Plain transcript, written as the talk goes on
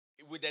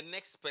with the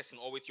next person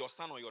or with your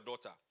son or your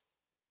daughter.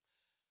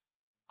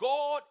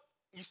 God,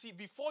 you see,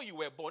 before you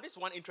were born, this is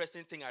one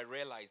interesting thing I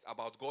realized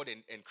about God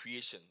and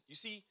creation. You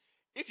see,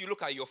 if you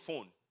look at your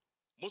phone,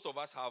 most of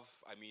us have,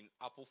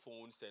 Apple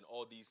phones and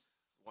all these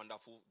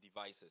wonderful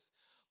devices.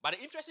 But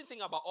the interesting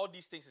thing about all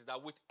these things is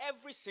that with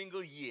every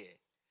single year,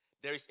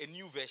 there is a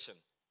new version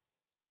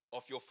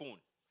of your phone.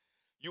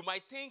 You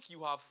might think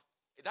you have,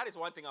 that is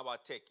one thing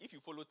about tech. If you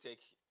follow tech,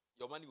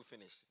 your money will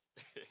finish.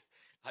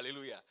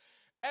 Hallelujah.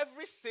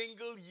 Every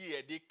single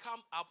year, they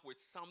come up with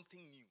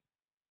something new.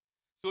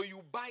 So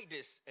you buy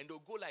this, and they'll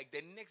go like,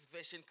 the next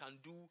version can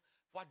do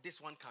what this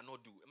one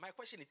cannot do. My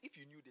question is, if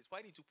you knew this,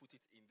 why didn't you put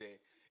it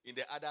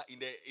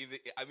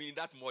in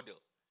that model?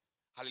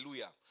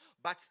 Hallelujah.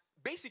 But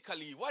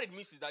basically, what it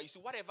means is that, you see,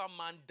 whatever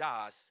man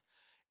does,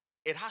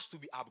 it has to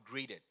be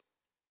upgraded.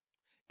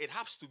 It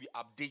has to be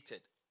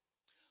updated.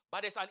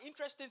 But there's an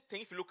interesting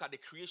thing. If you look at the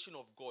creation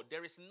of God,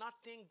 there is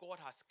nothing God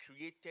has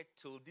created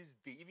till this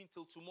day, even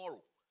till tomorrow,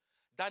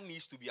 that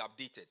needs to be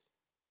updated.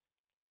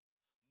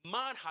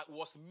 Man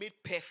was made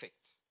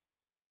perfect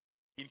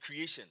in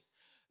creation.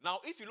 Now,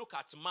 if you look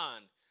at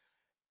man,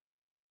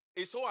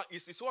 it's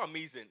so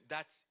amazing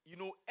that,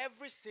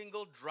 every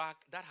single drug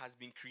that has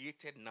been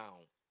created now,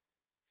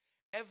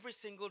 every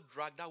single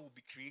drug that will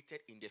be created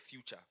in the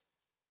future,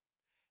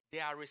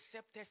 there are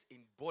receptors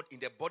in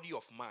the body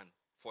of man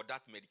for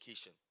that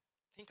medication.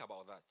 Think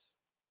about that.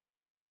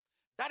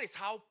 That is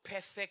how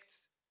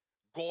perfect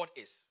God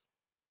is.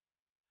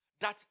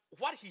 That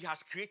what he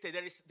has created,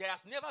 there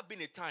has never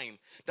been a time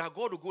that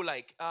God will go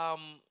like,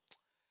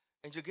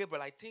 Angel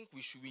Gabriel, I think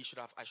I should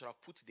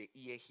have put the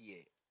ear here,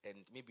 and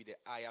maybe the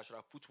eye, I should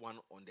have put one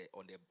on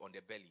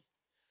the belly.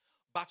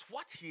 But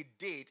what he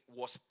did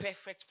was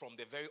perfect from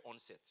the very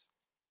onset.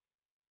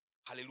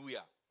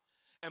 Hallelujah.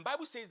 And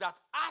Bible says that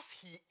as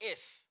he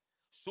is,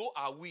 so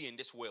are we in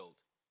this world.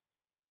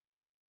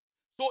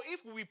 So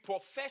if we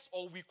profess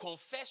or we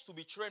confess to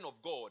be children of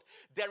God,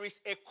 there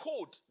is a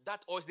code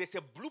there's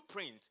a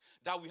blueprint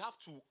that we have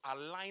to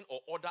align or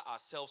order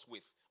ourselves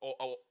with,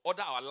 or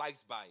order our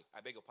lives by.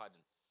 I beg your pardon.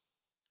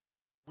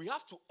 We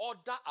have to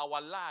order our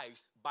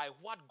lives by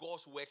what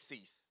God's word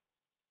says.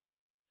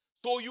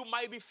 So you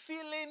might be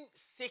feeling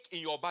sick in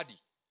your body.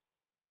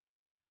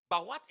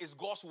 But what is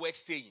God's word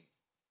saying?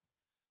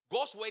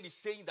 God's word is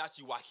saying that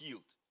you are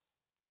healed.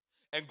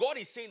 And God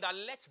is saying that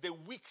let the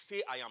weak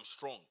say I am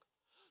strong.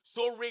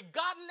 So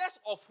regardless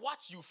of what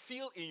you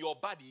feel in your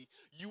body,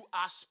 you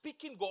are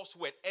speaking God's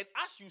word. And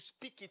as you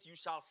speak it, you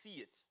shall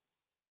see it.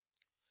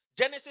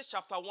 Genesis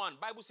chapter 1,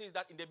 Bible says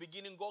that in the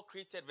beginning God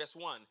created, verse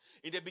 1.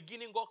 In the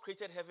beginning God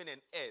created heaven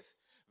and earth.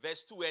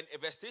 Verse 2 and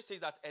verse 3 says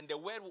that, and the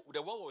world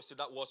was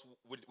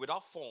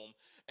without form,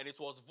 and it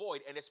was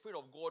void, and the Spirit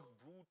of God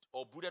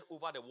brooded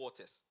over the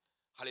waters.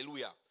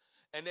 Hallelujah.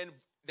 And then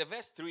the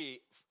verse 3,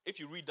 if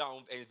you read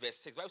down in verse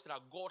 6, Bible says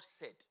that God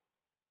said.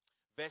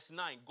 Verse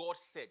 9, God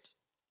said,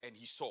 and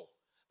he saw.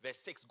 Verse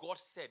 6, God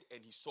said,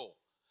 and he saw.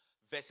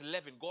 Verse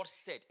 11, God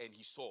said, and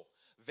he saw.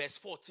 Verse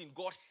 14,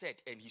 God said,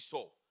 and he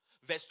saw.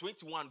 Verse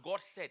 21, God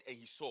said, and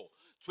he saw.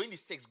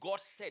 26, God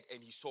said,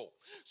 and he saw.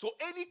 So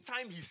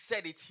anytime he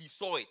said it, he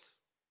saw it.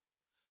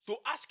 So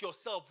ask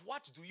yourself,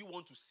 what do you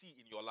want to see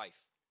in your life?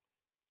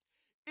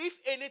 If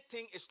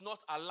anything is not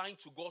aligned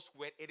to God's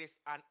word, it is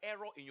an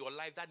error in your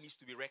life that needs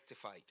to be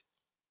rectified.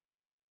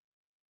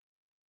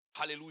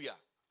 Hallelujah.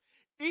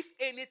 If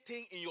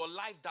anything in your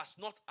life does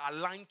not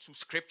align to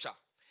scripture,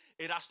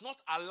 it does not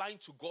align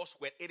to God's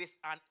word, it is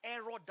an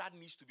error that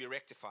needs to be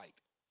rectified.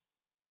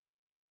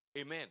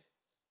 Amen.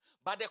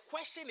 But the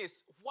question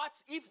is, what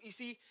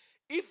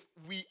if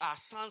we are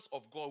sons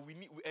of God,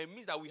 it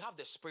means that we have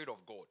the Spirit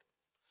of God.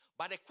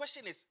 But the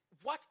question is,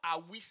 what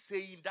are we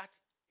saying that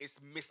is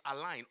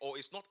misaligned or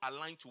is not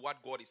aligned to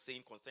what God is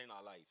saying concerning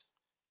our lives?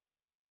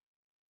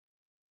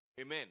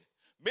 Amen.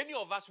 Many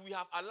of us, we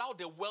have allowed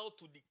the world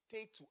to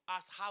dictate to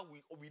us how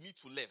we need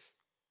to live.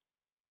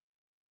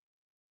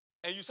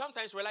 And you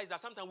sometimes realize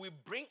that sometimes we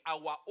bring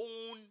our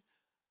own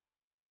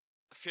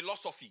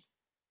philosophy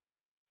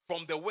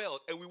from the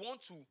world and we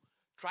want to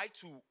try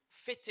to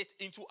fit it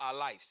into our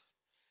lives.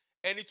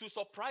 And it will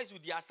surprise you,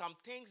 there are some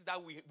things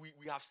that we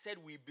have said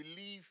we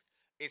believe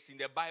is in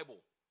the Bible.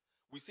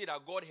 We say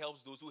that God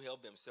helps those who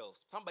help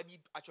themselves. Somebody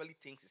actually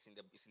thinks it's in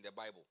the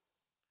Bible.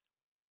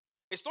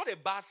 It's not a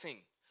bad thing.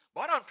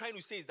 But what I'm trying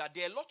to say is that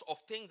there are a lot of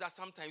things that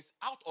sometimes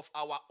out of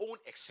our own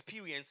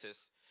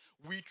experiences,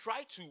 we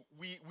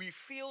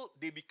feel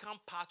they become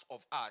part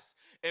of us.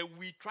 And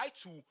we try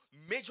to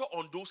measure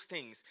on those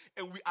things.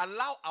 And we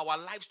allow our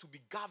lives to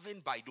be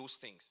governed by those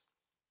things.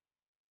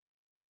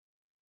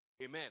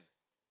 Amen.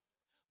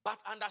 But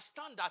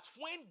understand that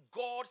when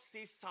God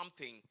says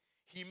something,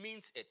 he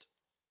means it.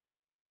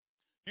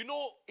 You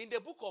know, in the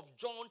book of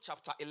John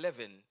chapter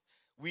 11,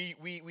 we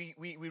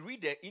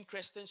read the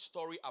interesting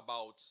story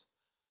about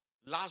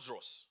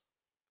Lazarus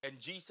and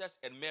Jesus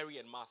and Mary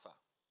and Martha.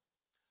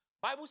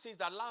 Bible says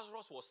that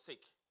Lazarus was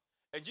sick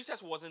and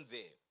Jesus wasn't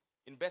there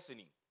in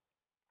Bethany.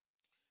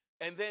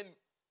 And then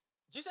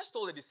Jesus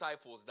told the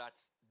disciples that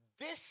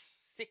this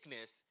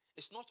sickness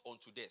is not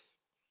unto death.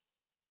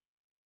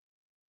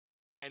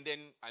 And then,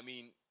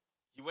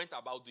 he went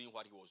about doing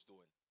what he was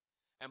doing.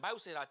 And Bible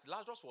said that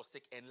Lazarus was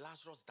sick and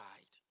Lazarus died.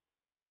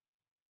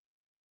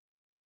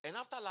 And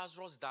after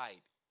Lazarus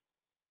died,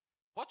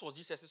 what was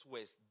Jesus'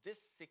 words? This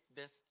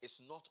sickness is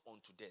not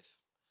unto death.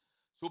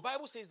 So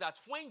Bible says that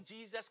when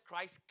Jesus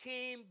Christ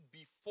came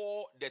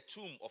before the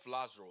tomb of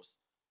Lazarus,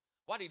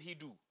 what did he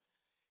do?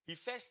 He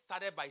first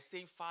started by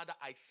saying, Father,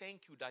 I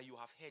thank you that you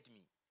have heard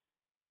me.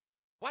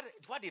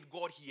 What did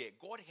God hear?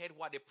 God heard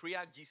what the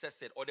prayer Jesus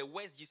said, or the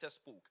words Jesus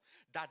spoke,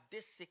 that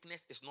this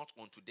sickness is not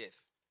unto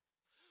death.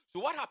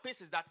 So what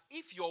happens is that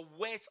if your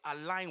words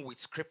align with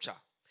scripture,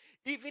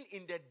 even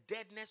in the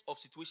deadness of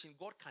situation,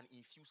 God can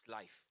infuse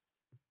life.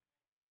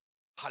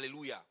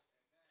 Hallelujah.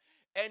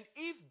 And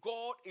if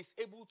God is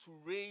able to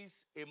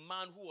raise a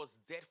man who was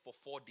dead for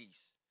 4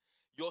 days,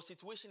 your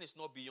situation is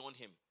not beyond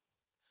him.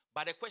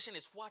 But the question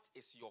is, what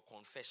is your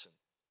confession?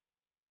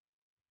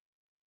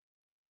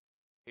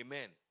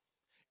 Amen.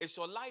 Is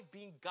your life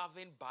being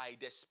governed by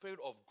the Spirit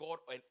of God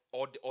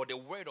or the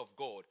Word of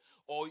God?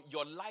 Or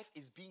your life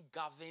is being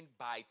governed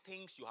by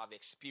things you have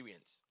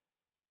experienced?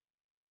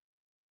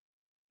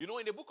 You know,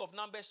 in the book of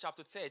Numbers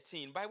chapter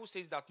 13, Bible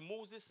says that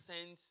Moses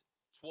sent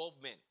 12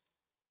 men.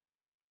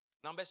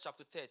 Numbers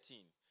chapter 13.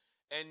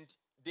 And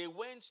they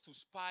went to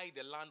spy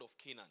the land of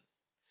Canaan.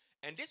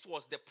 And this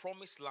was the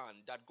promised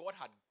land that God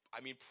had,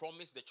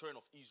 promised the children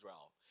of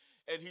Israel.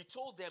 And he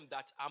told them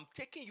that I'm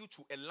taking you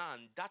to a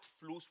land that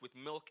flows with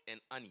milk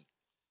and honey.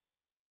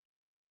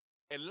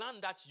 A land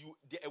that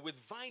with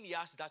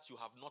vineyards that you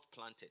have not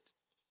planted.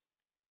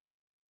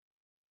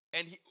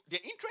 And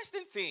the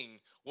interesting thing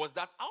was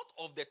that out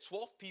of the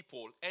 12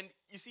 people, and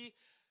you see,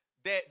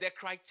 the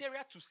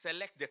criteria to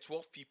select the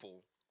 12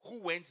 people who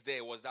went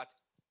there was that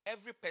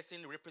every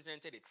person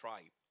represented a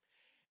tribe.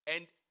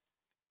 And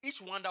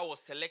each one that was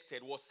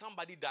selected was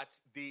somebody that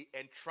they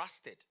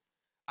entrusted,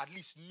 at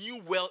least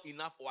knew well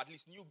enough, or at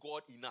least knew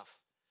God enough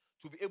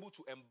to be able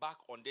to embark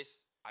on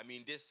this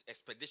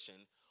expedition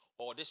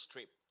or this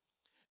trip.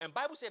 And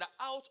Bible said that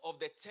out of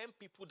the 10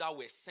 people that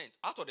were sent,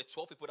 out of the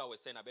 12 people that were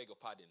sent, I beg your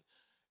pardon,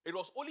 it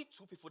was only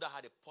 2 people that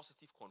had a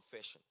positive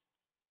confession.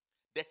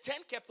 The 10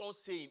 kept on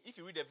saying, if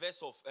you read the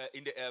verse of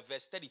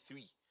verse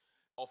 33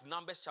 of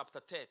Numbers chapter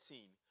 13,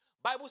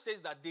 Bible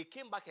says that they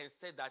came back and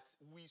said that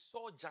we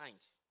saw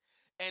giants.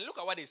 And look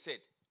at what they said.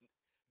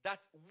 That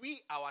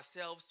we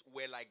ourselves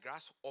were like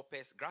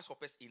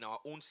grasshoppers in our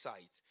own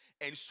sight,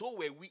 and so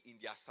were we in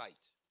their sight.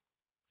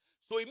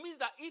 So it means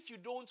that if you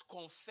don't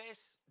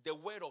confess the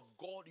word of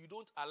God, you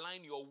don't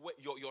align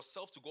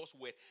yourself to God's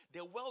word,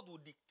 the world will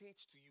dictate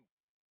to you.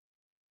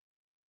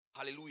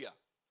 Hallelujah.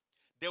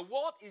 The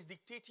world is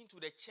dictating to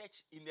the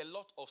church in a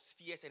lot of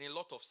spheres and a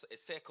lot of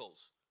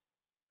circles.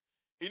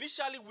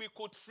 Initially, we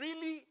could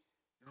freely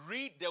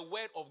read the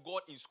word of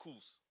God in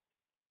schools.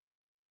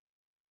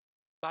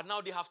 But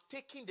now they have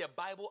taken the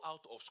Bible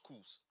out of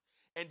schools.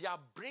 And they are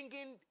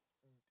bringing,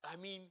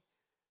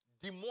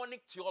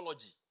 demonic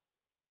theology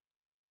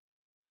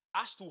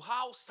as to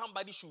how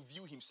somebody should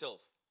view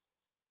himself.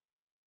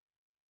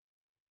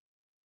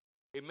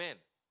 Amen.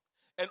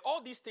 And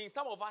all these things,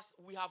 some of us,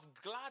 we have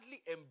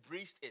gladly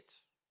embraced it.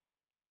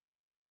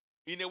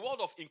 In a world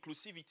of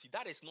inclusivity,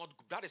 that is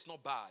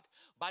not bad.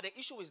 But the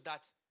issue is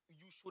that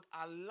you should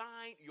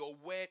align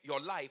your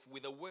life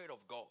with the word of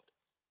God,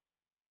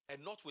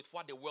 and not with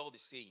what the world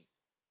is saying.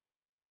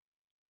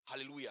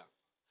 Hallelujah.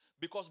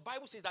 Because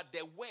Bible says that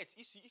the words,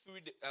 if you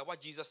read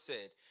what Jesus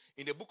said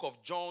in the book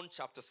of John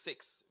chapter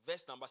 6,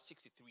 verse number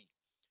 63.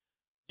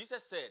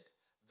 Jesus said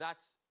that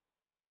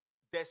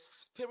the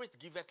spirit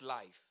giveth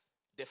life,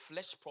 the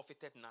flesh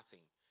profiteth nothing.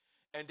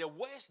 And the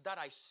words that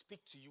I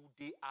speak to you,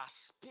 they are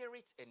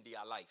spirit and they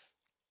are life.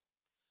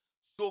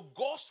 So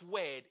God's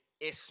word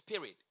is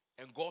spirit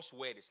and God's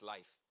word is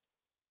life.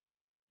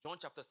 John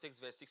chapter 6,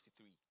 verse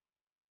 63.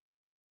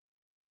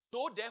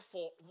 So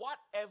therefore,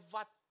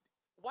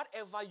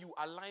 whatever you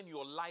align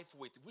your life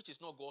with, which is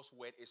not God's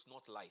word, is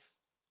not life.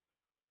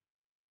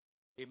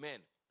 Amen.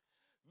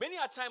 Many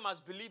a time as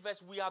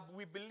believers,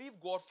 we believe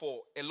God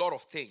for a lot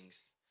of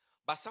things,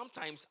 but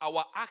sometimes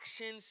our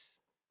actions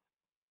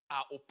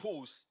are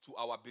opposed to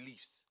our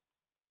beliefs.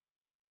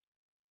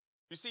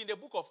 You see, in the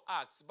book of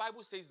Acts, the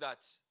Bible says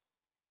that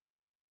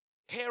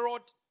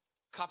Herod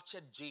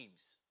captured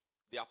James,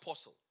 the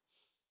apostle.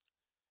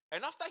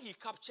 And after he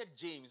captured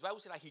James, the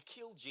Bible said that he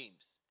killed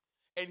James.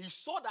 And he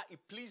saw that it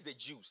pleased the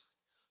Jews.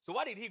 So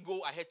what did he go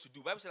ahead to do?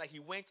 The Bible said that he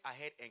went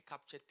ahead and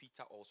captured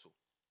Peter also.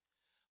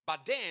 But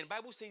then, the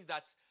Bible says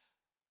that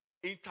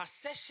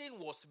intercession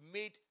was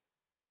made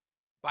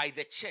by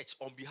the church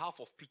on behalf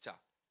of Peter.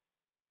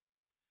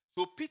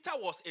 So Peter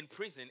was in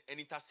prison and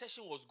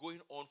intercession was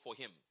going on for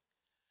him.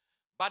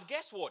 But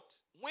guess what?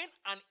 When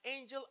an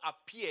angel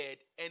appeared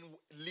and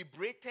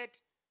liberated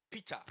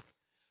Peter,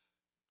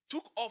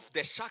 took off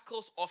the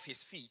shackles off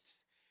his feet,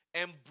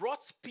 and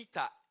brought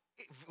Peter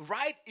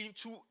right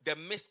into the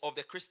midst of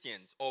the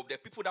Christians, or the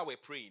people that were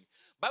praying.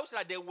 The Bible said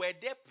that they were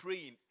there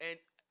praying, and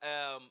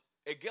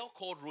a girl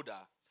called Rhoda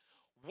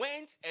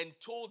went and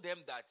told them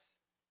that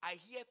I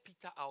hear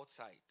Peter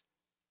outside.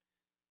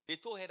 They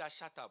told her that,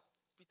 shut up.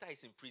 Peter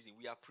is in prison.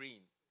 We are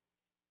praying.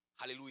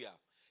 Hallelujah.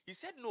 He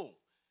said, no.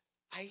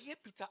 I hear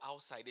Peter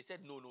outside. They said,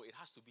 no, it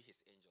has to be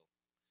his angel.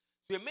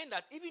 So it meant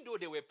that even though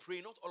they were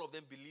praying, not all of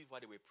them believed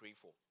what they were praying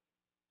for.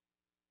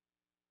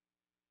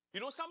 You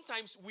know,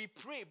 sometimes we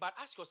pray, but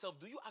ask yourself,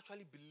 do you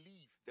actually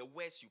believe the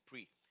words you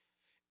pray?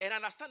 And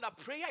understand that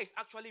prayer is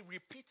actually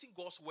repeating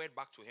God's word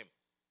back to him.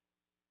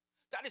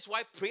 That is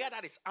why prayer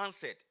that is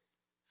answered.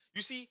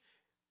 You see,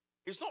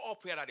 it's not all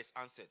prayer that is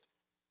answered.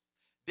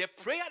 The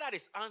prayer that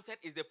is answered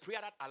is the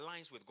prayer that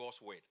aligns with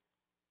God's word.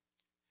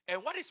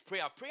 And what is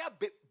prayer? Prayer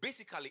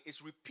basically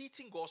is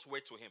repeating God's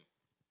word to him.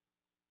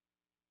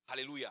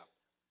 Hallelujah.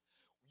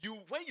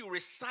 When you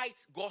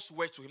recite God's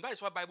word to him, that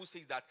is why the Bible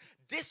says that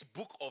this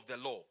book of the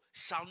law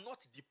shall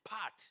not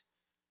depart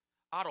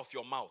out of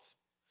your mouth,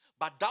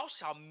 but thou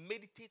shalt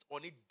meditate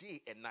on it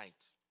day and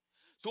night.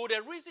 So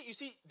the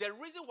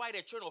reason why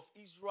the children of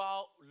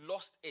Israel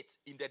lost it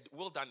in the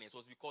wilderness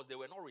was because they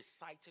were not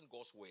reciting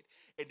God's word,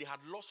 and they had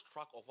lost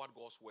track of what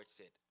God's word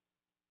said.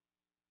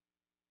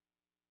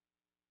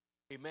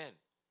 Amen.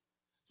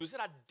 So he said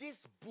that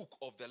this book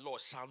of the law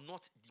shall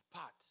not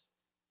depart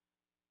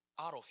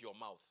out of your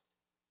mouth.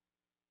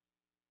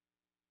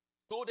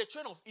 So the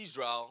children of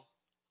Israel,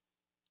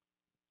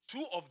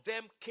 2 of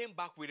them came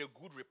back with a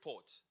good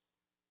report.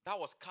 That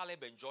was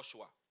Caleb and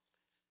Joshua.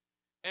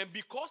 And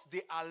because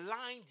they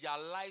aligned their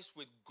lives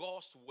with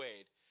God's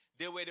word,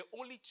 they were the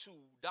only 2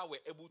 that were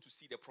able to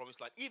see the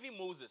promised land. Even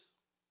Moses,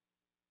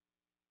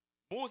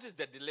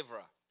 the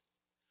deliverer,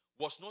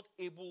 was not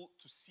able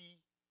to see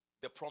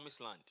the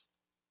promised land.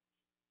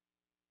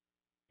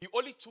 He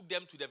only took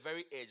them to the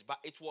very edge, but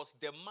it was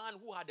the man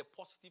who had a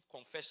positive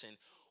confession,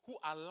 who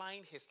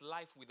aligned his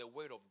life with the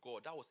word of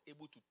God, that was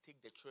able to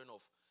take the children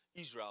of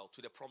Israel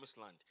to the promised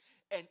land.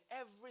 And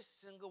every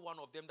single one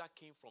of them that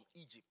came from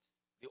Egypt,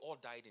 they all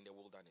died in the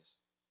wilderness.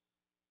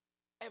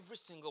 Every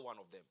single one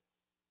of them.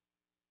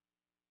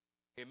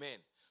 Amen.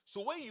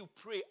 So when you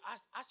pray,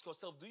 ask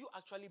yourself, do you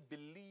actually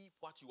believe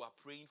what you are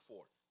praying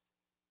for?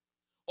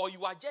 Or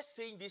you are just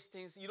saying these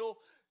things,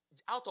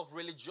 out of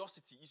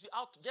religiosity,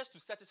 just to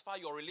satisfy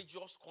your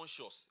religious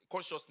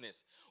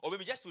consciousness, or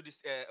maybe just to this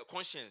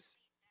conscience.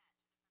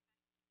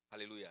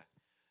 Hallelujah.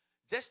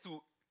 Just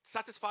to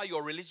satisfy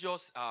your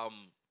religious, I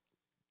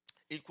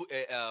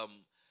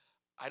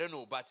don't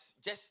know, but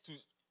just to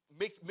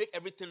make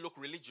everything look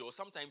religious.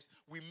 Sometimes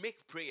we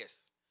make prayers.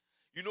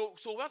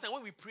 So one time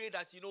when we pray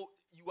that,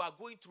 you are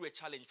going through a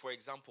challenge, for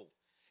example,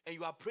 and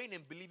you are praying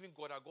and believing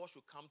God that God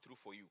should come through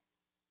for you.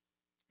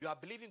 You are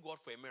believing God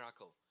for a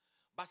miracle.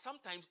 But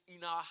sometimes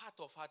in our heart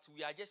of hearts,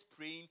 we are just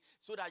praying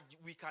so that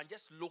we can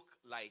just look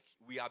like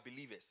we are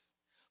believers.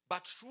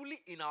 But truly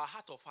in our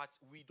heart of hearts,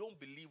 we don't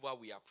believe what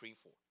we are praying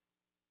for.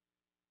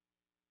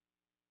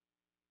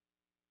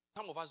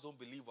 Some of us don't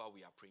believe what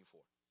we are praying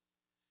for.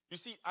 You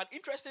see, an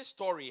interesting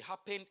story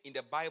happened in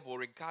the Bible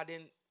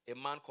regarding a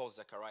man called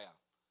Zechariah,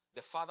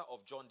 the father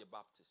of John the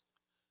Baptist.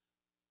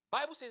 The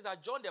Bible says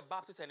that John the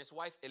Baptist and his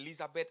wife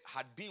Elizabeth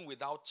had been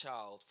without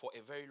child for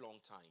a very long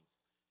time,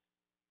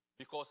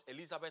 because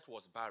Elizabeth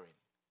was barren.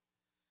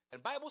 And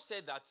the Bible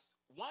said that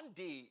one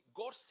day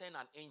God sent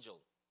an angel,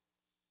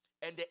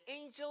 and the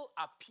angel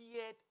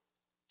appeared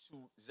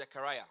to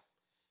Zechariah.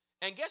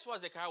 And guess what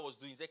Zechariah was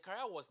doing?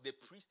 Zechariah was the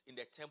priest in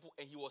the temple,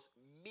 and he was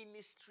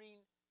ministering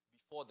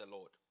before the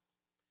Lord.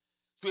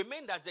 So it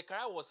meant that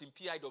Zechariah was in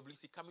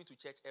PIWC, coming to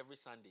church every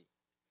Sunday.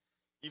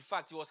 In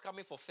fact, he was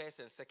coming for first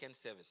and second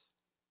service.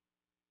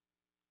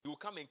 He would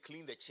come and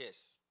clean the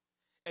chairs.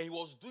 And he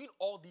was doing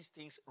all these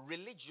things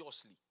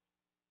religiously.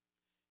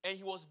 And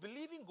he was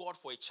believing God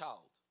for a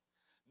child.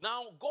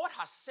 Now, God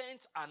has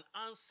sent an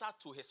answer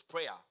to his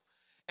prayer.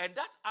 And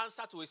that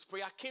answer to his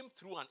prayer came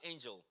through an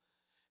angel.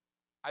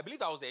 I believe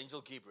that was the angel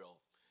Gabriel.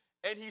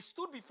 And he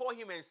stood before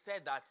him and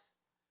said that,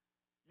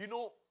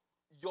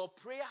 your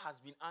prayer has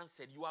been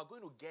answered. You are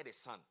going to get a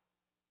son.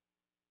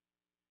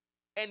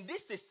 And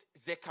this is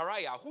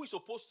Zechariah, who is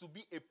supposed to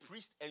be a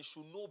priest and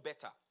should know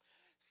better.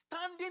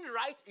 Standing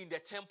right in the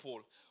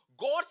temple,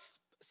 God's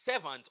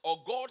servant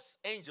or God's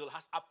angel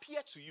has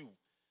appeared to you.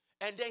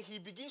 And then he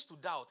begins to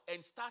doubt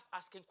and starts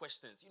asking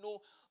questions.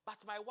 But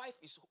my wife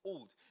is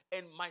old,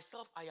 and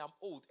myself, I am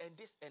old, and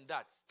this and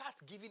that. Start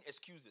giving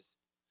excuses.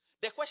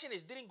 The question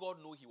is, didn't God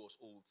know he was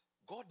old?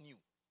 God knew.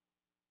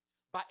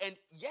 And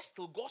yes,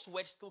 still God's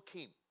word still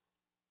came.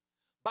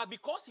 But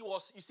because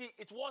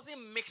it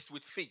wasn't mixed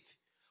with faith.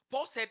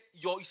 Paul said,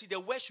 the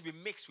word should be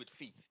mixed with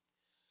faith.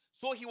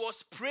 So he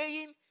was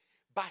praying,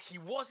 but he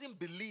wasn't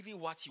believing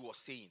what he was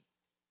saying.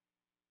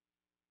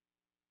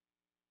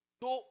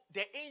 So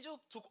the angel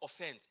took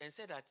offense and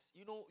said that,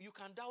 you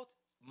can doubt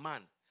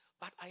man,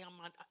 but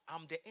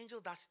I'm the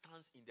angel that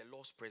stands in the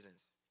Lord's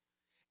presence.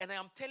 And I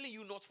am telling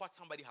you not what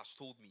somebody has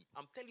told me.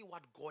 I'm telling you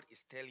what God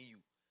is telling you.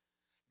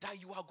 That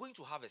you are going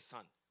to have a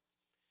son.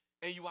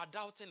 And you are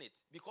doubting it.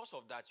 Because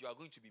of that, you are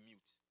going to be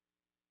mute.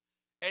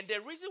 And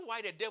the reason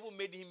why the devil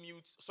made him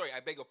mute,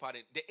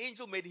 the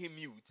angel made him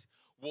mute,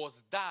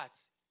 was that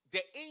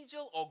the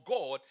angel or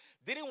God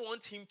didn't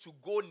want him to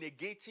go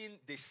negating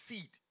the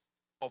seed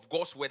of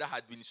God's word that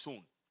had been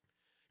sown.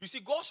 You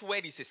see, God's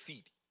word is a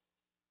seed.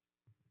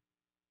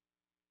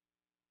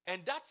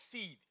 And that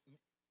seed,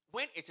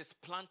 when it is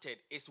planted,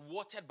 is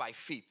watered by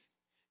faith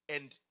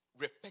and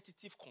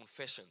repetitive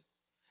confession.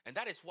 And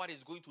that is what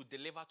is going to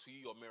deliver to you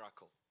your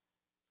miracle.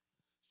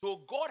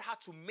 So God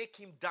had to make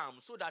him dumb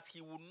so that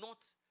he would not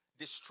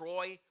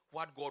destroy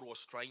what God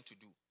was trying to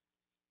do.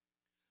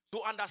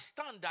 So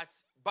understand that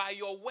by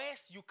your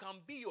words, you can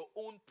be your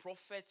own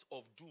prophet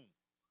of doom,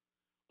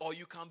 or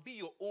you can be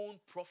your own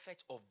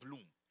prophet of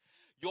bloom.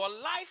 Your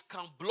life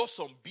can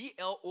blossom,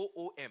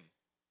 B-L-O-O-M,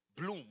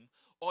 bloom,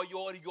 or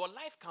your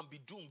life can be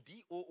doomed,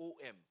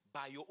 D-O-O-M,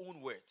 by your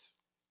own words.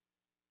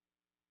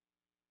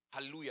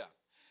 Hallelujah.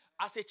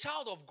 As a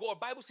child of God,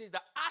 Bible says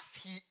that as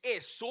he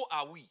is, so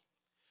are we.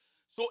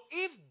 So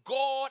if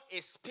God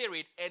is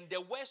spirit and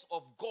the words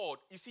of God,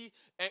 you see,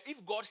 and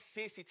if God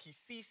says it, he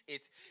sees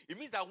it. It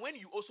means that when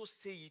you also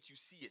say it, you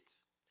see it.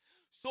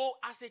 So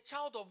as a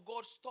child of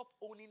God, stop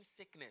owning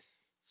sickness.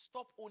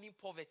 Stop owning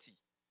poverty.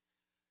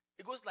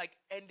 It goes like,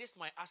 and this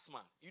my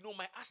asthma. You know,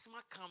 my asthma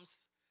comes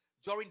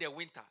during the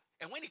winter.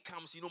 And when it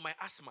comes, you know, my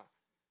asthma.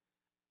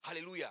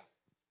 Hallelujah.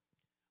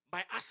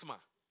 My asthma.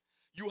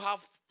 You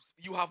have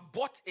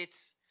bought it.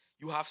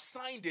 You have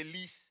signed the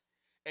lease.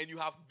 And you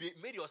have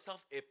made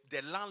yourself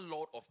the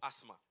landlord of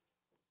asthma.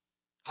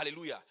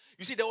 Hallelujah.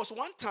 You see, there was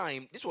one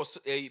time, this was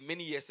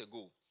many years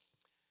ago.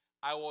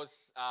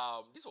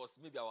 This was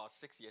maybe about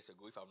 6 years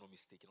ago, if I'm not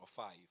mistaken, or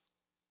 5.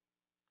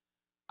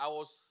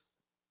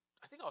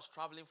 I think I was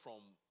traveling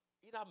from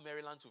either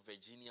Maryland to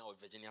Virginia or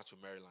Virginia to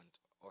Maryland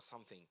or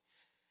something.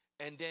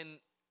 And then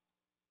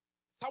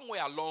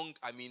somewhere along,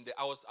 I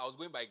was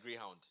going by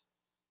Greyhound.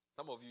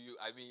 Some of you,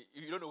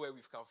 you don't know where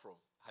we've come from.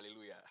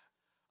 Hallelujah.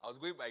 I was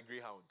going by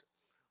Greyhound.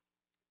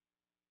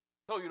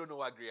 So you don't know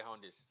what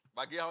Greyhound is.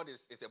 But Greyhound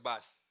is a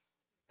bus.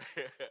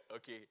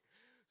 Okay.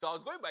 So I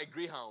was going by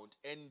Greyhound,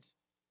 and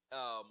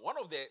one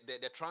of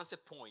the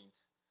transit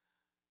points,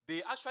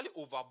 they actually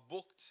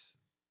overbooked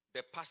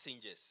the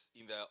passengers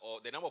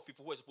or the number of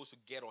people who were supposed to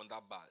get on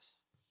that bus.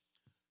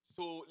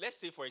 So let's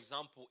say, for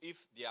example, if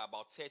there are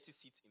about 30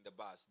 seats in the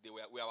bus, we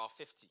were about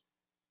 50.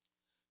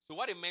 So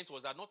what it meant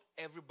was that not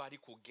everybody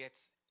could get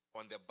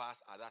on the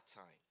bus at that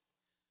time.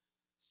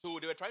 So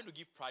they were trying to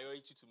give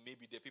priority to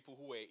maybe the people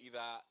who were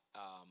either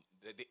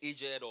the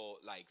aged or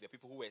like the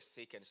people who were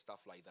sick and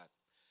stuff like that.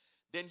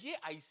 Then here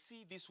I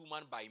see this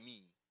woman by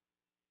me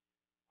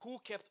who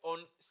kept on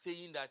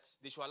saying that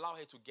they should allow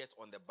her to get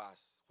on the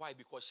bus. Why?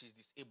 Because she's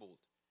disabled.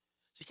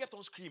 She kept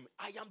on screaming,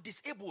 I am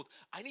disabled.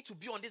 I need to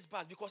be on this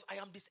bus because I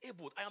am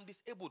disabled. I am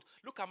disabled.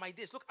 Look at my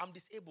this. Look, I'm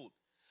disabled.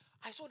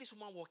 I saw this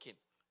woman walking.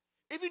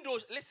 Even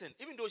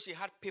though she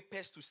had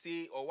papers to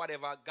say or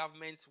whatever,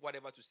 government,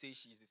 whatever to say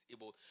she's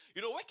disabled.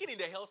 You know, working in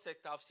the health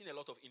sector, I've seen a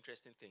lot of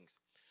interesting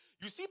things.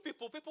 You see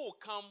people will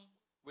come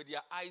with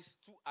their eyes,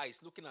 2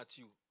 eyes, looking at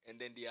you, and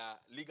then they are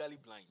legally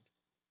blind.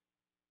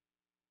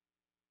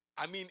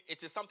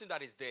 It is something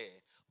that is there.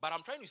 But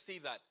I'm trying to say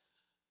that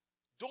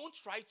don't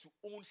try to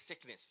own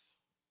sickness.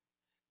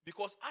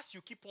 Because as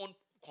you keep on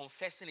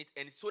confessing it,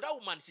 and so that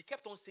woman, she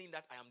kept on saying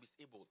that I am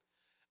disabled.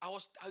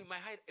 In my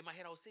head,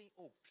 I was saying,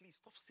 oh, please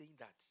stop saying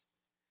that.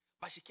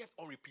 But she kept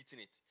on repeating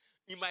it.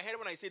 In my head,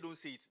 when I say don't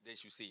say it, then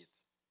she'll say it.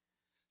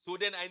 So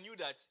then I knew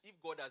that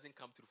if God doesn't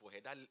come through for her,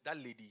 that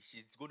lady,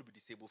 she's going to be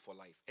disabled for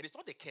life. And it's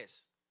not a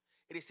curse.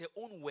 It is her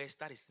own words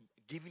that is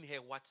giving her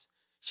what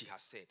she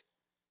has said.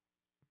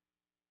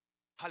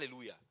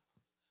 Hallelujah.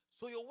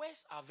 So your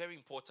words are very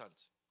important.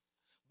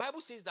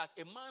 Bible says that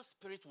a man's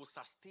spirit will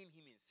sustain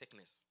him in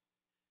sickness.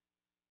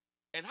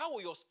 And how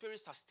will your spirit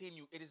sustain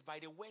you? It is by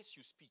the words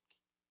you speak.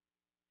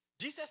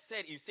 Jesus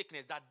said in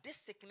sickness that this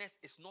sickness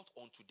is not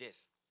unto death.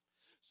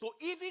 So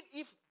even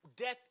if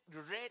death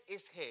reared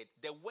its head,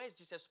 the words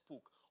Jesus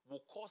spoke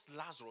will cause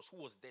Lazarus, who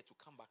was dead, to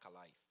come back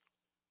alive.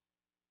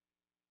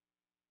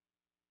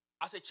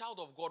 As a child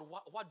of God,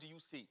 what do you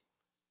say?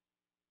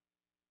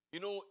 You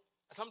know,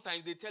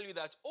 sometimes they tell you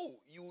that, oh,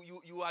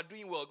 you are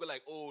doing well. Go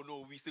like, oh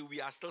no, we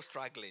are still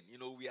struggling. You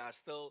know, we are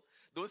still.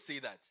 Don't say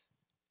that.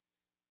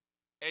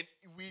 And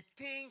we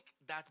think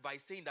that by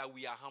saying that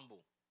we are humble.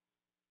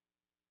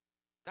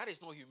 That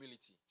is not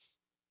humility.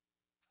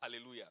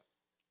 Hallelujah.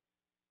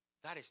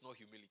 That is not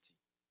humility.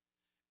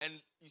 And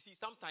you see,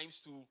 sometimes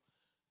too,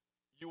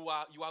 you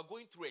are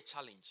going through a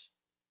challenge.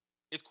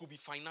 It could be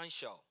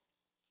financial.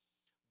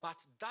 But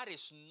that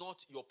is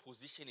not your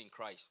position in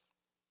Christ.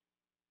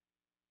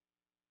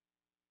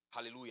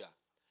 Hallelujah.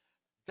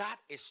 That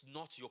is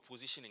not your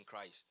position in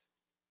Christ.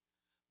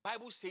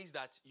 Bible says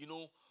that, you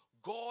know,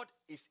 God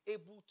is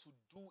able to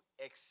do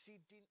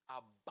exceeding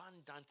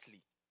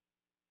abundantly.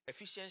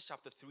 Ephesians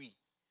chapter 3,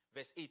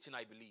 verse 18,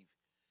 I believe.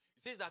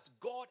 It says that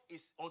God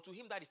is unto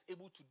him that is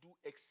able to do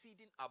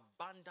exceeding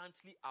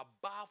abundantly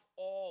above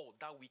all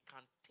that we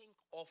can think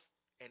of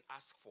and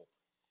ask for.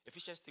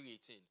 Ephesians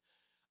 3:18.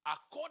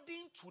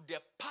 According to the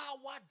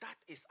power that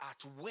is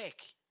at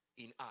work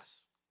in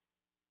us.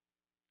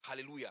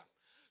 Hallelujah.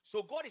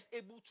 So God is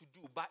able to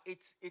do, but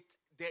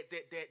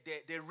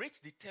the rate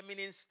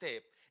determining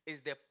step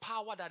is the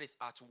power that is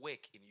at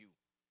work in you.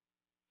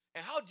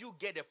 And how do you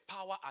get the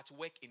power at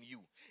work in you?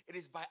 It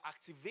is by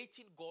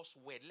activating God's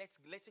word,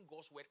 letting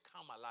God's word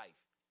come alive.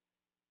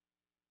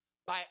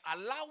 By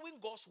allowing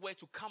God's word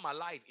to come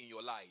alive in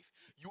your life,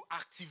 you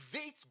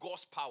activate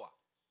God's power.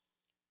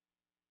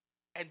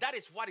 And that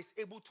is what is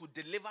able to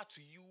deliver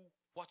to you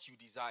what you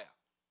desire.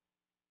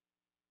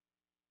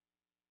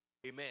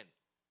 Amen.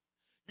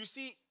 You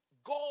see,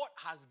 God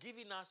has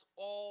given us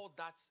all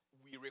that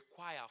we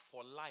require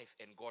for life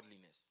and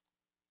godliness.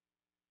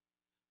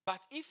 But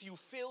if you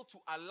fail to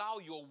allow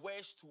your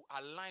words to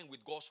align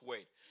with God's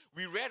word,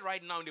 we read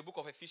right now in the book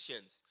of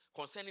Ephesians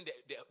concerning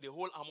the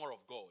whole armor of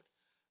God,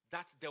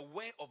 that the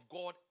word of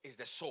God is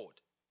the sword.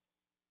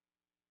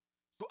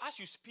 So as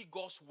you speak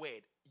God's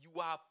word, you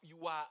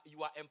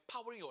are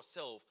empowering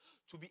yourself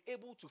to be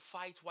able to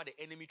fight what the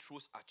enemy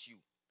throws at you.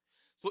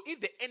 So if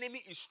the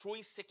enemy is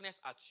throwing sickness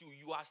at you,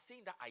 you are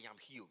saying that I am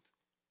healed.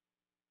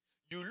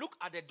 You look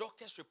at the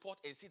doctor's report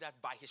and see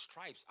that by his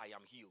stripes I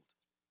am healed.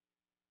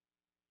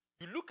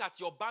 You look at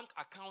your bank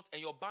account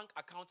and your bank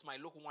account might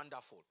look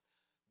wonderful,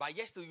 but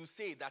yet still you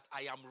say that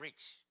I am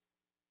rich.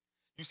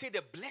 You say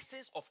the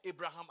blessings of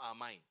Abraham are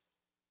mine.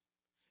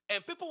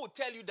 And people will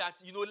tell you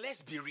that,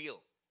 let's be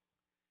real.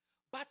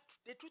 But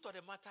the truth of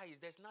the matter is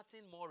there's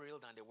nothing more real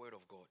than the word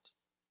of God.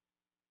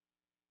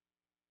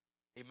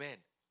 Amen.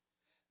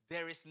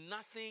 There is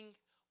nothing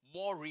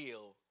more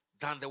real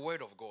than the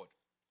word of God.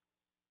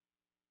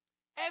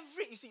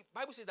 You see,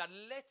 Bible says that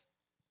let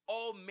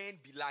all men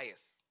be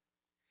liars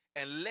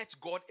and let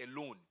God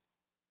alone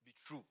be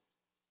true.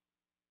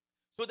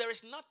 So there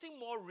is nothing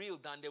more real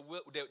than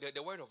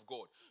the word of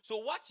God. So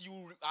what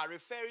you are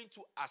referring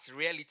to as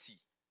reality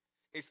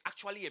is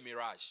actually a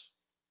mirage.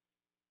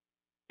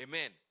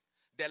 Amen.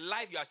 The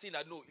life you are seeing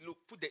that, no, look,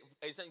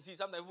 see,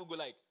 sometimes people go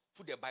like,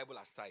 put the Bible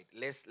aside.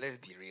 Let's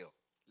be real.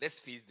 Let's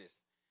face this.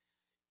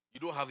 You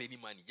don't have any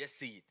money. Just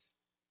say it.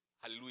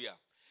 Hallelujah.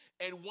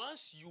 And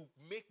once you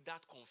make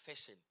that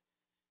confession,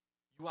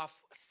 you have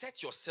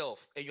set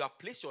yourself and you have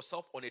placed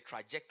yourself on a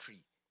trajectory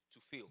to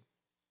fail.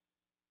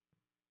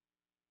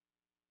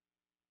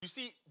 You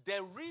see,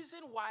 the reason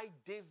why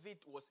David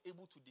was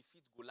able to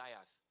defeat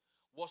Goliath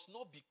was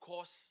not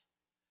because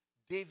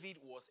David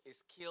was a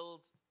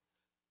skilled,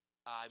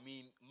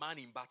 man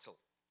in battle.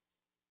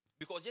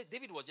 Because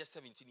David was just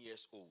 17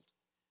 years old.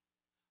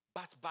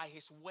 But by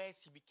his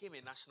words, he became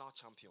a national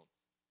champion.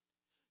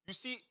 You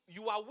see,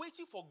 you are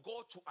waiting for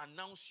God to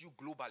announce you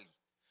globally.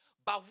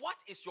 But what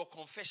is your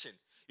confession?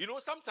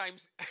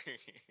 Sometimes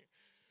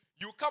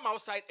you come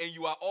outside and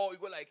you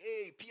go like,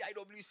 hey,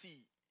 PIWC.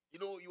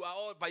 You are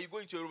all, but you go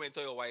into your room and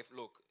tell your wife,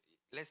 look,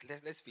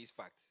 let's face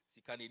facts.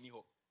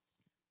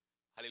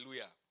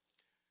 Hallelujah.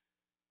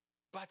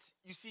 But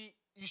you see,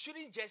 you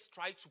shouldn't just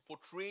try to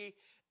portray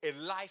a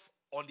life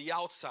on the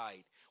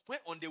outside when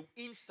on the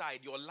inside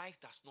your life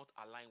does not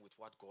align with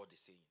what God is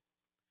saying.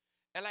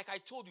 And like I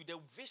told you, the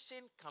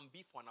vision can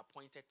be for an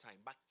appointed time,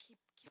 but keep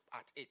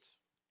at it.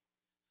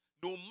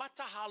 No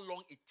matter how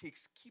long it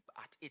takes, keep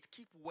at it.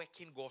 Keep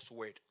working God's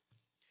word.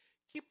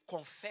 Keep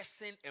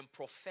confessing and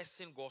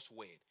professing God's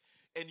word,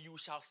 and you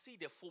shall see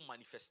the full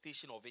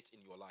manifestation of it in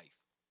your life.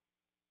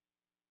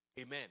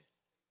 Amen.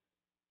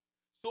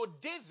 So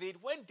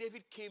when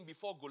David came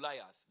before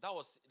Goliath,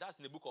 that's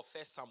in the book of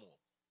 1 Samuel.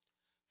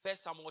 1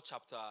 Samuel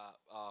chapter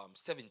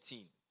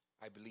 17,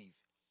 I believe.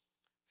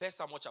 1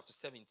 Samuel chapter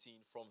 17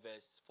 from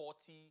verse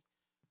 40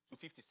 to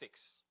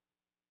 56.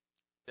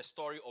 The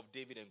story of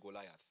David and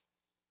Goliath.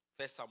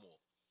 1 Samuel.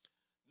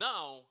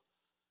 Now,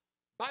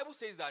 Bible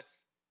says that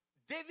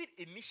David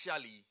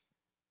initially,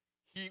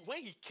 when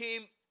he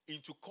came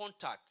into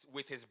contact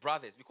with his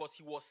brothers, because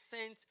he was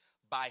sent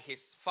by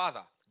his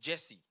father,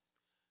 Jesse,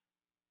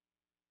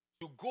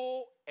 to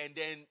go and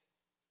then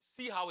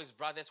see how his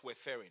brothers were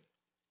faring.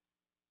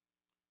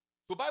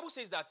 The Bible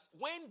says that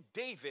when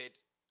David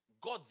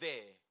got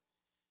there,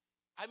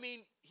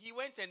 he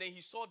went and then he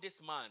saw this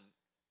man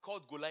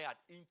called Goliath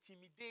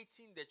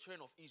intimidating the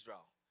children of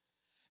Israel.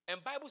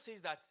 And Bible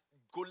says that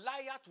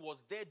Goliath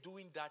was there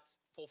doing that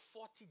for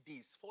 40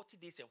 days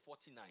and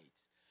 40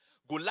 nights.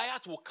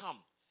 Goliath will come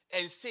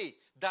and say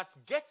that,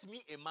 get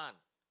me a man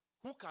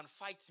who can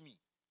fight me.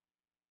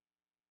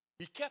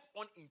 He kept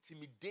on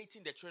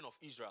intimidating the children of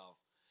Israel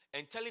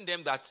and telling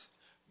them that,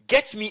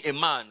 get me a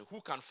man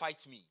who can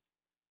fight me.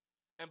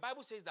 And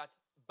Bible says that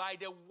by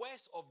the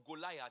words of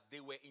Goliath, they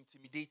were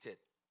intimidated.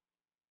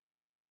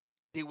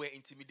 They were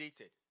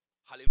intimidated.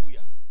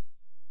 Hallelujah.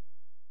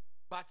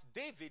 But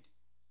David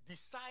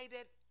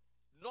decided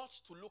not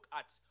to look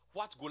at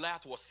what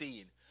Goliath was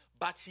saying,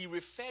 but he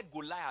referred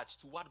Goliath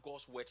to what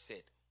God's word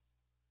said.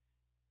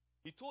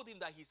 He told him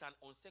that he's an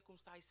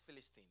uncircumcised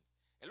Philistine.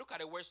 And look at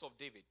the words of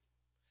David.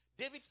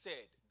 David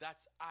said that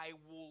I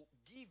will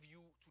give you,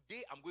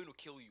 today I'm going to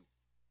kill you.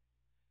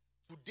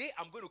 Today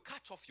I'm going to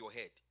cut off your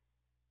head.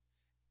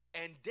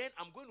 And then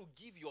I'm going to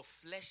give your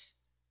flesh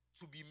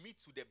to be meat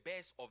to the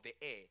birds of the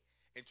air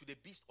and to the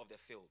beasts of the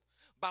field.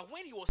 But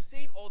when he was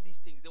saying all these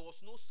things, there was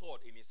no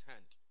sword in his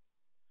hand.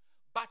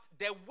 But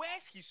the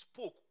words he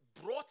spoke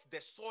brought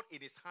the sword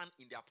in his hand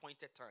in the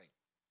appointed time.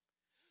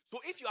 So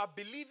if you are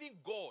believing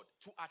God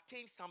to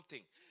attain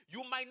something,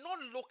 you might not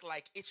look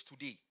like it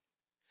today.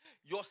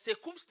 Your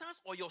circumstance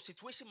or your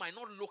situation might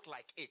not look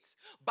like it.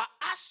 But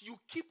as you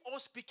keep on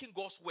speaking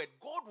God's word,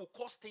 God will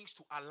cause things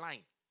to align.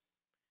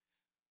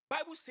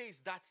 Bible says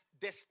that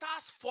the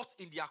stars fought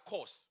in their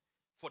course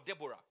for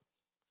Deborah.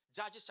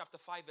 Judges chapter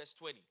 5 verse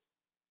 20.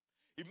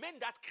 It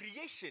meant that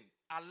creation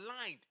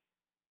aligned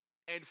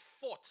and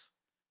fought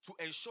to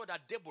ensure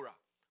that Deborah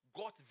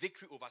got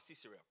victory over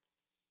Sisera.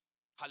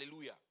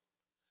 Hallelujah.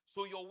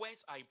 So your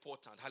words are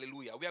important.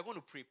 Hallelujah. We are going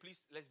to pray.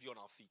 Please, let's be on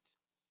our feet.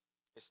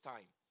 It's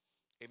time.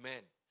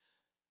 Amen.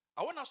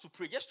 I want us to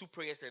pray. Just 2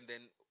 prayers and then,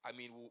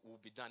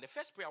 we'll be done. The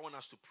first prayer I want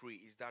us to pray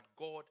is that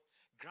God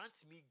grant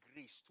me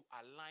grace to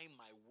align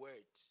my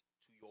words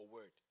to your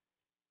word.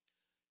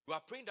 You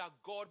are praying that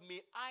God,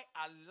 may I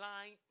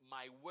align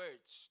my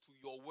words to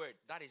your word.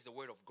 That is the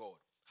word of God.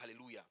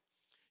 Hallelujah.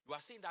 You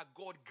are saying that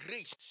God,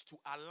 grace to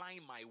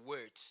align my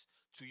words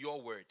to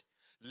your word.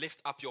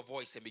 Lift up your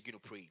voice and begin to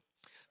pray.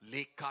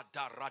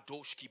 Lekada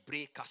radoshki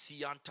bre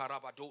kasianta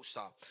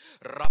rabadosa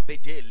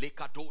rabede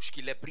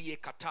lekadoshki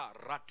lebrie kata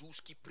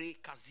raduski pre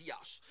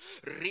kazias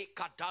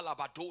rekadala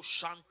bado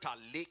shanta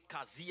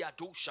lekazia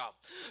dosha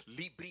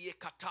librie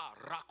kata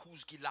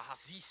rakuzgi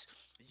lahazis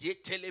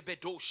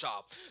yetelebedosha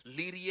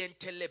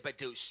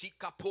lirientelebedo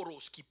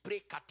sikaporoski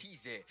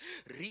prekatize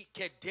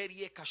rike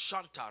derie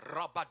kashanta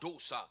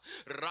rabadosa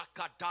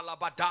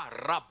rakadalabada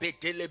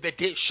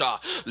rabedelebedesha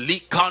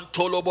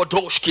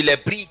likantolobodoshki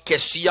lebrike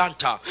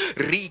sianta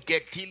rige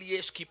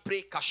dilieski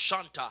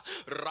prekashanta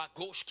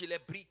ragoshki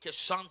lebrike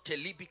sante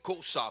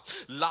libikosa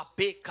la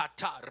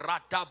bekata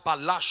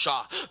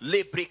radabalasha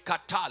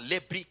lebrekata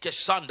lebrike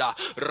sanda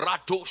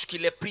radoshki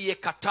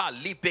lepriekata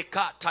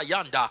libekata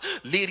yanda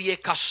lirie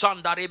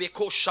kasanda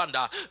rebeko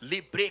shanda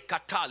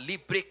librekata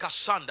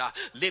librekasanda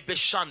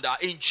lebeshanda.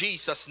 In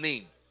Jesus'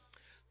 name,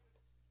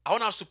 I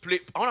want us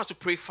to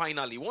pray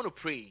finally. I want to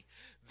pray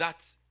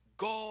that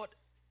God,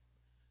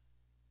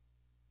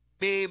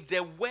 may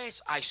the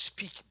words I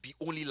speak be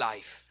only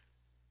life.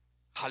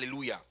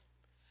 Hallelujah.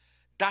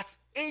 That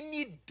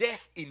any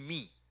death in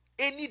me,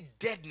 any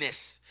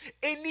deadness,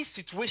 any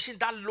situation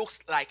that looks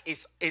like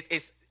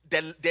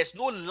there's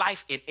no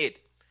life in it,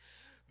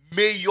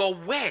 may your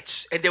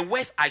words and the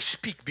words I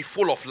speak be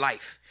full of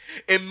life.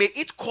 And may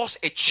it cause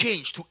a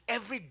change to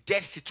every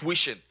dead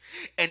situation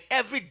and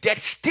every dead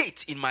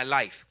state in my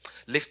life.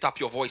 Lift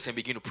up your voice and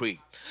begin to pray.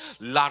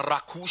 La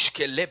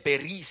rakushke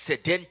leberi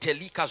sedente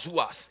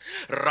likazuas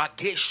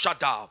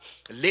rageshada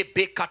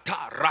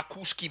lebekata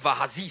rakuski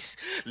vahazis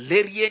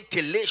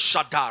leriente le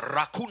shada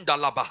rakunda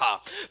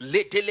labaha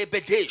le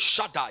delebede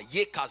shada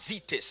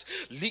yekazites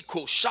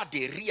liko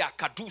shade ria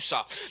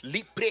kadusa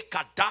libre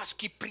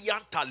kadaski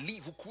prianta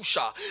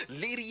livukusha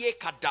lirie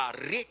kada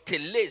rete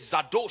le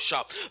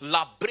zadosha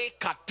la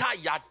brekata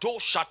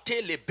yadosha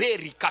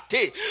teleberi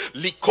kate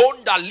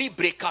likonda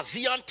libre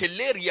kaziante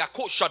leria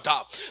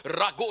koshada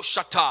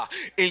ragoshata.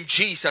 In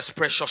Jesus'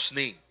 precious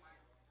name.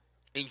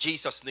 In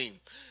Jesus' name.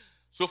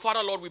 So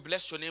Father Lord, we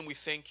bless your name. We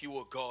thank you,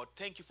 O God.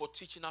 Thank you for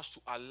teaching us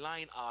to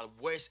align our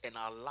words and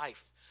our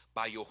life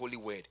by your holy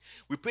word.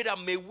 We pray that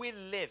may we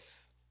live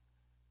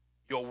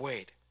your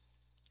word.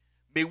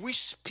 May we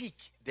speak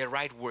the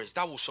right words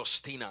that will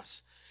sustain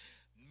us.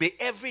 May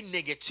every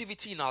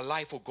negativity in our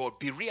life, O God,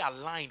 be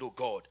realigned, O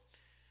God,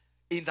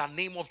 in the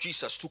name of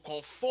Jesus, to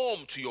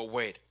conform to your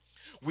word.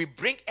 We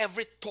bring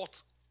every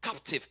thought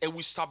captive and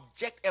we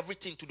subject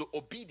everything to the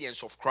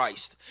obedience of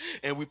Christ.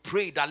 And we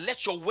pray that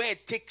let your word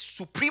take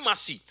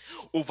supremacy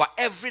over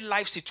every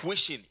life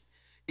situation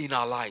in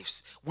our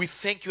lives. We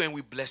thank you and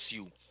we bless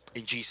you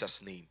in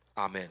Jesus' name.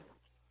 Amen.